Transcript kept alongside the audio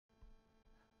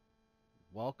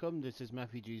Welcome, this is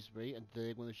Matthew Dewsbury, and today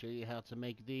I'm going to show you how to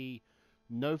make the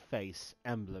no-face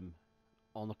emblem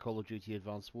on the Call of Duty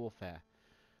Advanced Warfare.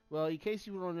 Well, in case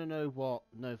you want to know what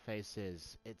no-face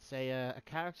is, it's a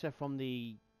character from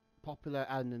the popular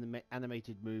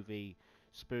animated movie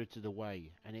Spirited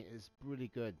Away, and it is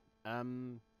really good.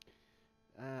 I've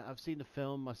seen the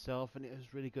film myself, and it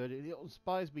was really good. It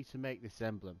inspires me to make this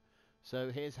emblem. So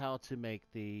here's how to make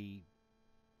the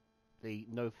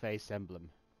no-face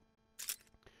emblem.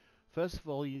 First of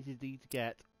all, you need to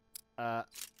get uh,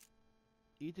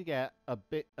 a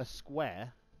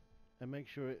square, and make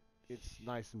sure it's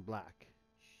nice and black.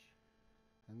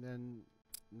 And then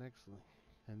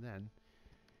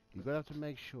you've got to have to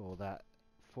make sure that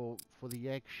for the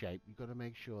egg shape, you've got to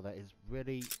make sure that it's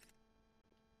really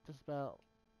just about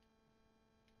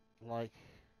like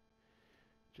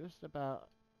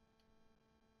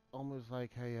almost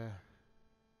like a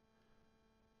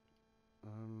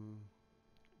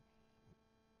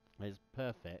it's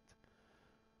perfect,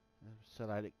 so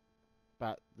that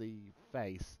but the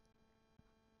face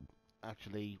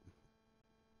actually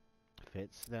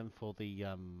fits. Then for the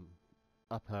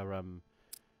upper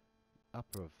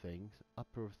upper of things,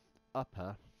 upper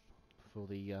for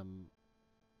the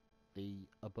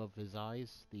above his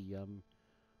eyes, the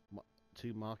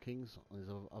two markings on his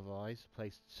of eyes.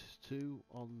 Place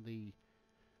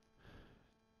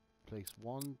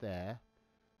one there,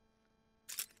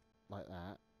 like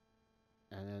that,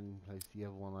 and then place the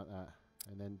other one like that,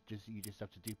 and then you just have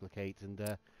to duplicate and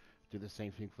do the same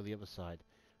thing for the other side.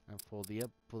 And for the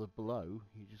below,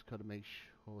 you just got to make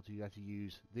sure you have to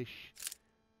use this.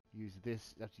 You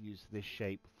have to use this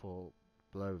shape for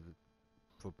below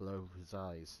his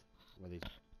eyes, where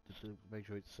to make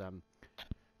sure it's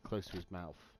close to his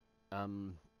mouth.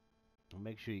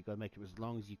 Make sure you got to make it as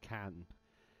long as you can,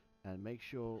 and make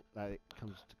sure that it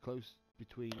comes to close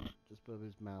between just above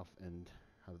his mouth and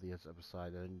have the other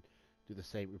side, and do the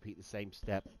same. Repeat the same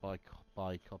step by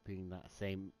copying that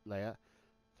same layer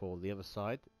for the other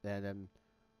side. Then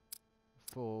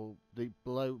for the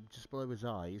just below his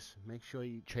eyes, make sure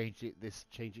you change it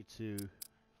to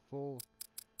for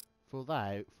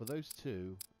those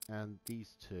two and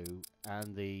these two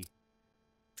and the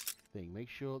thing. Make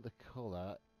sure the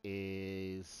color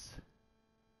is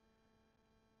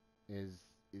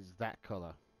that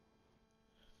color.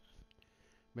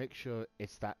 Make sure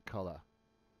it's that color.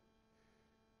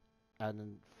 And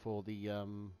then for the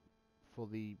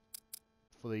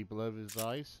below his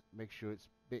eyes, make sure it's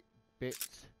bit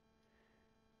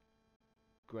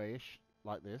grayish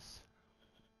like this,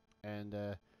 and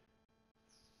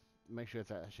make sure it's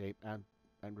that shape, and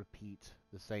repeat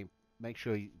the same. Make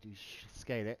sure you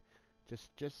scale it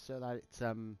just so that it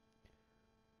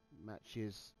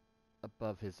matches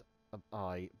above his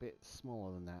eye, a bit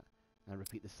smaller than that, and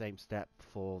repeat the same step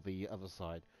for the other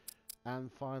side.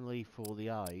 And finally, for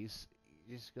the eyes,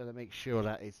 you just got to make sure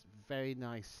that it's very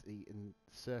nicely and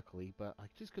circly, but I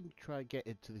just couldn't try and get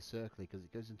it to the circly because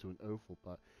it goes into an oval,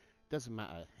 but it doesn't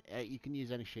matter. You can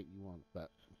use any shape you want, but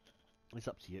it's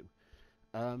up to you.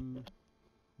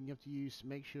 You have to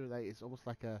make sure that it's almost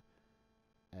like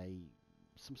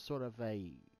some sort of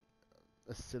a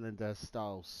cylinder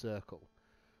style circle.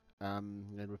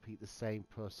 Then repeat the same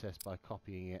process by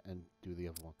copying it and do the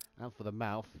other one. And for the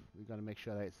mouth, we're going to make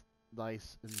sure that it's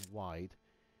nice and wide.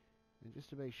 And just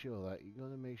to make sure that you're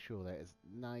going to make sure that it's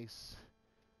nice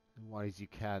and wide as you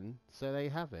can. So there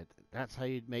you have it. That's how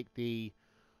you'd make the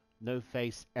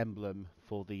no-face emblem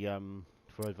for the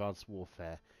for Advanced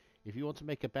Warfare. If you want to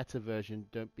make a better version,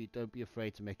 don't be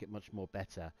afraid to make it much more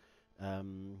better.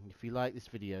 If you like this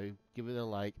video, give it a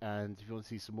like, and if you want to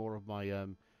see some more of my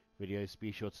videos,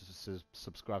 be sure to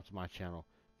subscribe to my channel.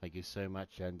 Thank you so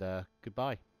much, and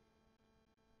goodbye.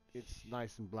 It's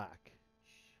nice and black.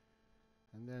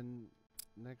 And then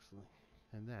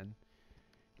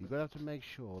you've got to have to make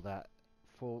sure that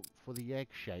for the egg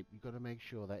shape, you've got to make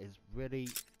sure that it's really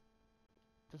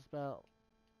just about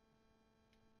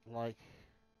like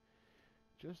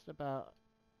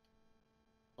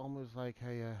almost like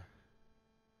a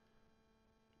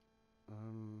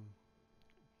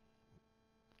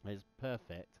it's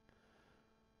perfect,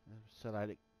 so that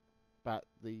but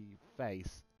the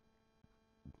face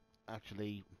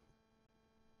actually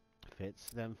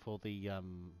fits. Then for the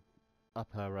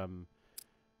upper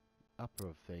upper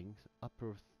of things,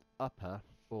 upper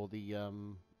for the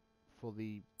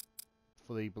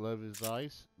below his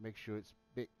eyes, make sure it's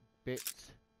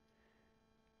bit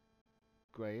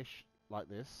grayish like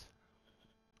this,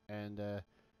 and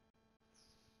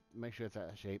make sure it's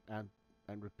that shape, and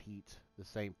repeat the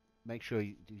same. Make sure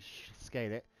you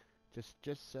scale it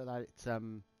just so that it's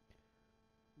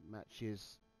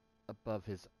matches above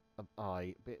his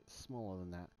eye, a bit smaller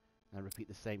than that, and repeat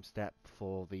the same step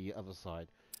for the other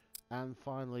side. And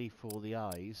finally, for the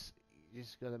eyes, you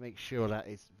just got to make sure that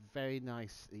it's very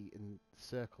nicely and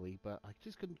circly, but I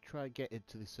just couldn't try and get it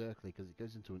to the circly because it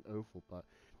goes into an oval. But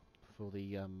for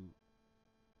the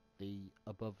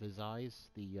above his eyes,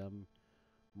 the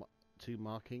two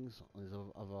markings on his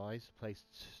other eyes, place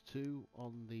two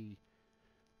on the,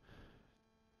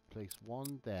 place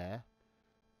one there,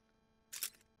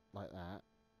 like that,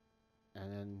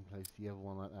 and then place the other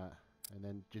one like that, and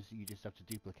then you just have to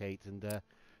duplicate and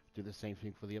do the same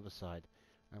thing for the other side.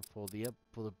 And for the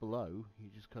below, you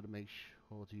just got to make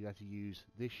sure you have to use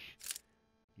this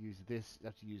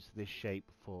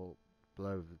shape for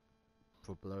below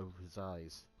his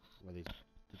eyes, where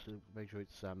to make sure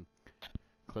it's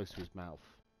close to his mouth.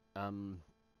 And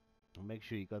make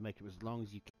sure you got to make it as long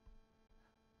as you can.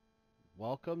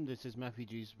 Welcome, this is Matthew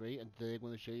Dewsbury, and today I'm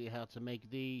going to show you how to make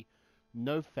the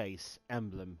no face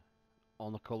emblem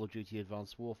on the Call of Duty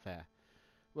Advanced Warfare.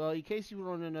 Well, in case you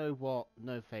want to know what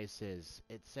no face is,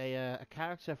 it's a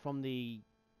character from the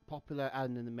popular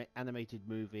animated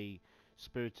movie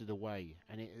Spirited Away,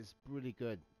 and it is really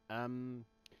good. I've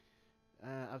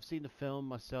seen the film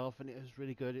myself, and it was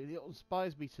really good. It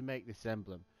inspires me to make this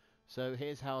emblem. So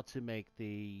here's how to make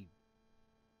the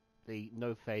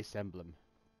no face emblem.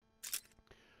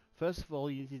 First of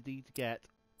all, you need to get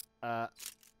a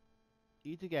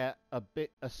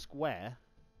square,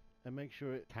 and make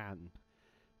sure it can,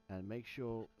 and make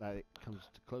sure that it comes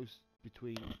to close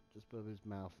between just above his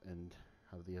mouth and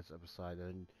have the other side,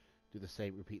 and do the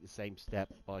same. Repeat the same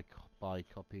step by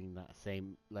copying that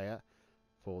same layer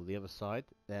for the other side.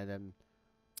 Then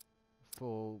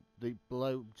for the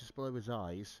just below his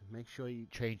eyes, make sure you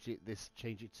change it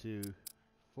to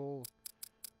for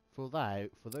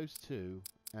those two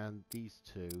and these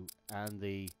two and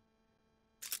the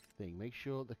thing. Make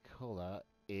sure the color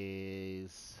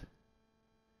is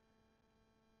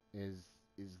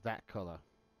that color.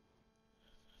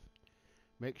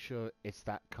 Make sure it's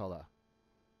that color.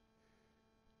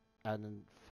 And then